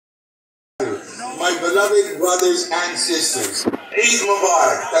My beloved brothers and sisters, Eid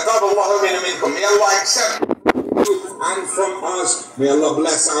Mubarak. Taqabbalallahu minna minkum. May Allah accept and from us. May Allah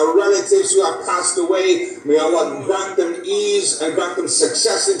bless our relatives who have passed away. May Allah grant them ease and grant them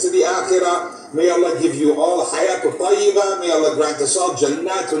success into the akhirah. May Allah give you all hayatul tayyiba. May Allah grant us all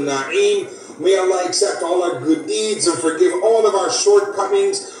jannatul na'im. May Allah accept all our good deeds and forgive all of our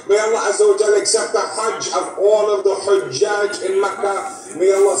shortcomings. May Allah Azza wa Jalla accept the hajj of all of the hujjaj in Makkah.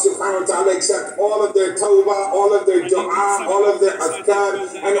 May Allah subhanahu wa ta'ala accept all of their tawbah, all of their dua, all of their adhkar,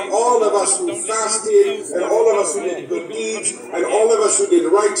 and all of us who fasted, and all of us who did good deeds, and all of us who did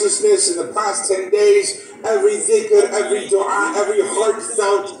righteousness in the past 10 days. Every dhikr, every dua, every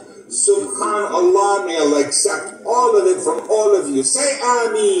heartfelt subhanallah, may Allah accept all of it from all of you. Say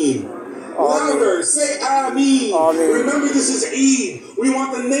Ameen. Louder, say Ameen. Remember, this is Eid. We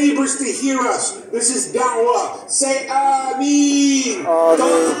want the neighbors to hear us. This is da'wah. Say Ameen.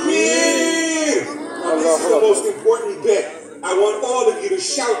 Takbir. Now, this is the most important bit. I want all of you to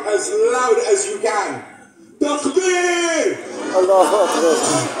shout as loud as you can. Takbir.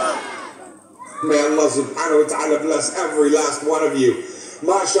 May Allah subhanahu wa ta'ala bless every last one of you.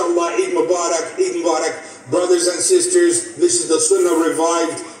 MashaAllah, Eid Mubarak, Eid Mubarak. Brothers and sisters, this is the Sunnah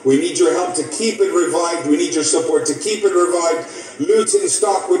revived. We need your help to keep it revived. We need your support to keep it revived. Luton,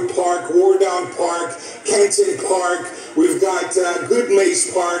 Stockwood Park, Wardown Park, Kenton Park. We've got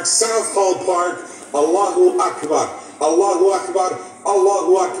Goodmayes Park, South Hall Park. Allahu Akbar. Allahu Akbar.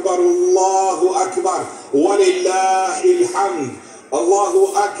 Allahu Akbar. Allahu Akbar. Walillahil hamd.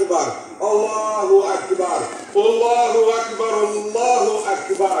 Allahu Akbar. Allahu Akbar. Allahu Akbar. Allahu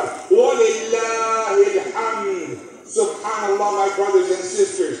Akbar. Walillahil hamd. Subhanallah, my brothers and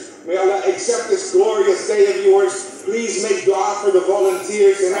sisters. May Allah accept this glorious day of yours. Please make dua for the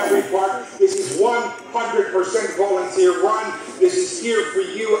volunteers in every park. This is 100% volunteer run. This is here for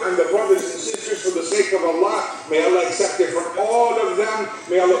you and the brothers and sisters for the sake of Allah. May Allah accept it for all of them.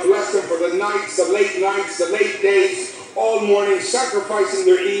 May Allah bless them for the nights, the late days, all morning, sacrificing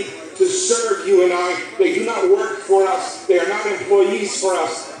their Eid to serve you and I. They do not work for us. They are not employees for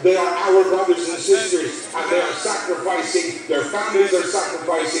us. They are our brothers and sisters, and they are sacrificing, their families are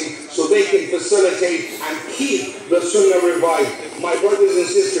sacrificing, so they can facilitate and keep the Sunnah revived. My brothers and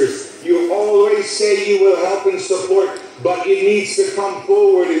sisters, you always say you will help and support, but it needs to come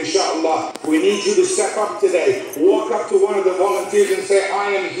forward, inshallah. We need you to step up today. Walk up to one of the volunteers and say, I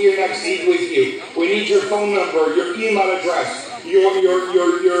am here next Eid with you. We need your phone number, your email address, your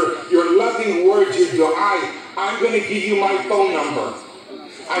loving words, your dua. I'm going to give you my phone number,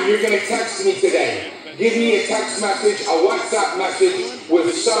 and you're going to text me today. Give me a text message, a WhatsApp message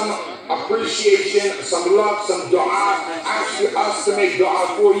with some appreciation, some love, some dua. Ask us to make dua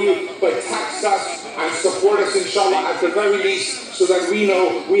for you, but text us and support us, inshallah, at the very least, so that we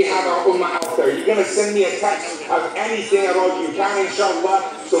know we have our ummah out there. You're going to send me a text of anything at all you can, inshallah.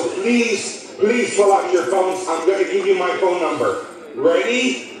 So please pull out your phones. I'm going to give you my phone number.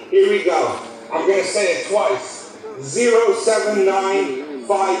 Ready? Here we go. I'm going to say it twice.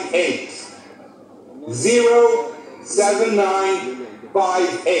 07958.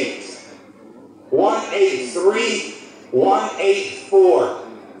 07958. 183-184.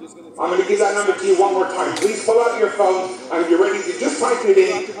 I'm going to give that number to you one more time. Please pull out your phone and you're ready to just type it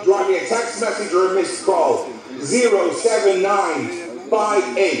in. Drop me a text message or a missed call.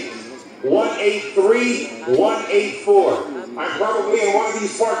 07958. 183-184. I'm probably in one of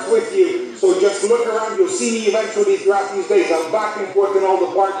these parks with you, so just look around. You'll see me eventually throughout these days. I'm back and forth in all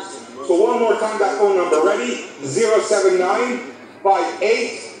the parks. So one more time, that phone number. Ready?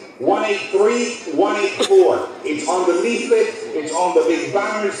 07958-183-184. It's on the leaflet. It's on the big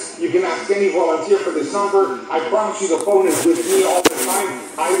banners. You can ask any volunteer for this number. I promise you the phone is with me all the time.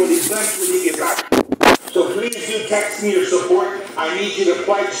 I will eventually get back. So please do text me your support. I need you to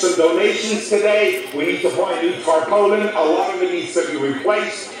pledge some donations today. We need to buy a new tarpaulin. A lot of it needs to be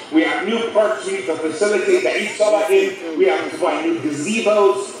replaced. We have new parks we need to facilitate the Eid Salah in. We have to buy new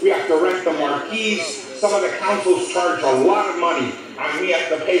gazebos. We have to rent the marquees. Some of the councils charge a lot of money, and we have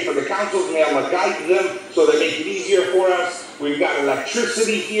to pay for the councils. May Allah guide them so they make it easier for us. We've got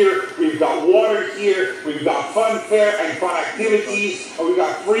electricity here. We've got water here. We've got fun fair and fun activities. And we've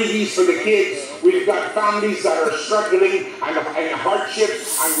got freebies for the kids. We've got families that are struggling and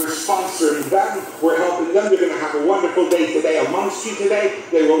hardships, and we're sponsoring them. We're helping them. They're going to have a wonderful day today amongst you today.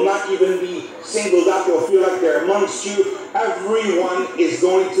 They will not even be singled out. They'll feel like they're amongst you. Everyone is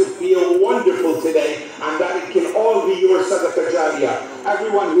going to feel wonderful today, and that it can all be your sadaqah jariyah.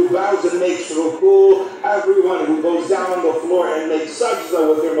 Everyone who bows and makes ruku, everyone who goes down on the floor and makes sajda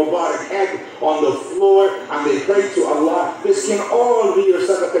with their mubarak head on the floor, and they pray to Allah, this can all be your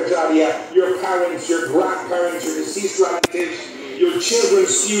sadaqah jariyah, your parents, your grandparents, your deceased relatives, your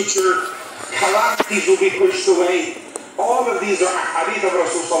children's future. Calamities will be pushed away. All of these are hadith of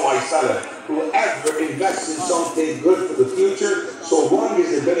Rasulullah. Whoever invests in something good for the future, so long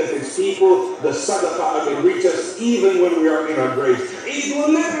as it benefits people, the sadaqah will reach us even when we are in our graves. It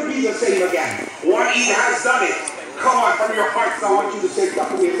will never be the same again. One Eid has done it. Come on, from your hearts, I want you to say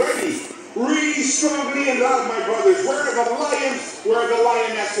takbir. Ready? Really strongly and loud, my brothers. Where are the lions? Where are the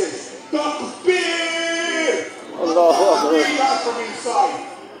lionesses? Takbir! Takbir from inside.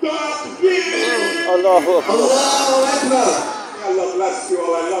 Takbir! Allahu Akbar! Allah bless you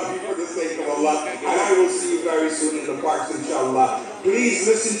all. I love you for the sake of Allah. And I will see you very soon in the parks, inshallah. Please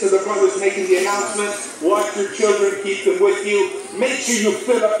listen to the brothers making the announcement. Watch your children. Keep them with you. Make sure you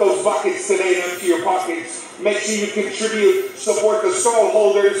fill up those buckets today and empty your pockets. Make sure you contribute. Support the stall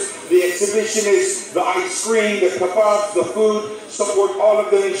holders, the exhibitionists, the ice cream, the kebabs, the food. Support all of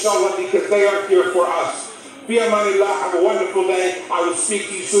them, inshallah, because they are here for us. Fi amanillah, have a wonderful day. I will speak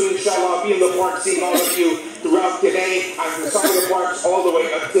to you soon, inshallah. I'll be in the park seeing all of you throughout today and from some of the parks all the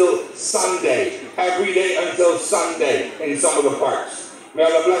way until Sunday. Every day until Sunday in some of the parks. May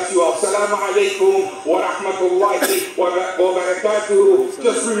Allah bless you all. Assalamu alaikum wa rahmatullahi wa barakatuhu.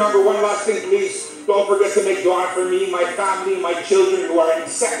 Just remember one last thing, please. Don't forget to make dua for me, my family, my children who are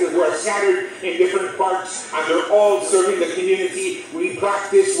scattered in different parks, and they're all serving the community. We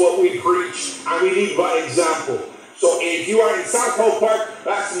practice what we preach, and we lead by example. So if you are in South Hole Park,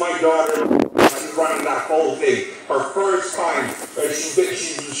 that's my daughter. She's running that whole thing. Her first time.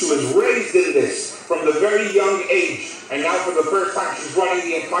 She was raised in this from the very young age. And now for the first time, she's running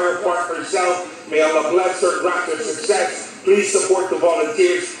the entire park herself. May Allah bless her, grant her success. Please support the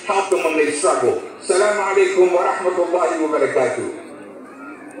volunteers. Help them when they struggle. Assalamu alaikum wa rahmatullahi wa barakatuh.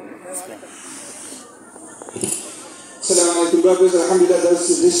 Assalamu alaikum, brothers. Alhamdulillah, this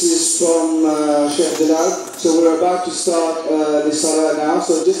is from Sheikh Jalal. So we're about to start the salah now.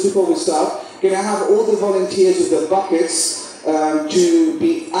 So just before we start, can I have all the volunteers with the buckets to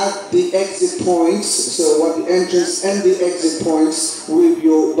be at the exit points? So at the entrance and the exit points with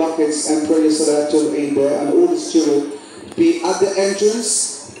your buckets and pray your salah till Eid there, and all the children be at the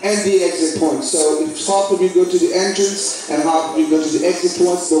entrance and the exit point. So if half of you go to the entrance and half of you go to the exit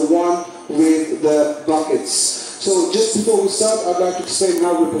points, the one with the buckets. So just before we start, I'd like to explain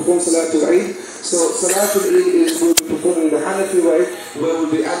how we perform Salatul Eid. So Salatul Eid is will be performed in the Hanafi way, where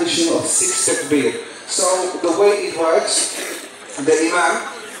will be addition of 6 takbir. So the way it works, the Imam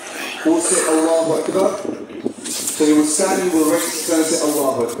will say Allahu Akbar. So he will stand, he will raise his hand and say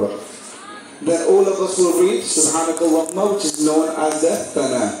Allahu Akbar. Then all of us will read Subhanakallahumma, which is known as the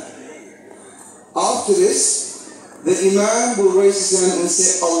Thana. After this, the Imam will raise his hand and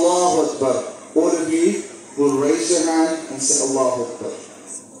say Allahu Akbar. All of you will raise your hand and say Allahu Akbar.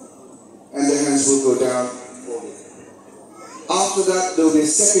 And the hands will go down. After that, there will be a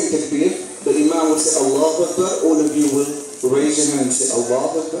second takbir. The Imam will say Allahu Akbar. All of you will raise your hand and say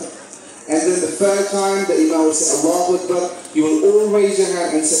Allahu Akbar. And then the third time, the Imam will say Allahu Akbar. You will all raise your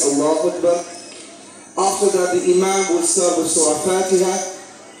hand and say Allahu Akbar. After that, the Imam will start with Surah Fatiha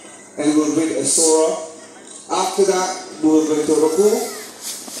and will read a surah. After that, we will go to Ruku,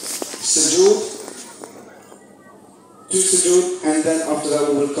 Sujood, to Sujood, and then after that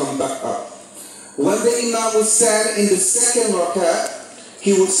we will come back up. When the Imam will stand in the second rak'ah,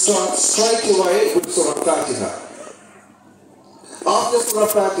 he will start straight away with Surah Fatiha. After Surah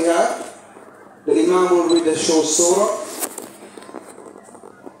Fatiha, the Imam will read a short surah.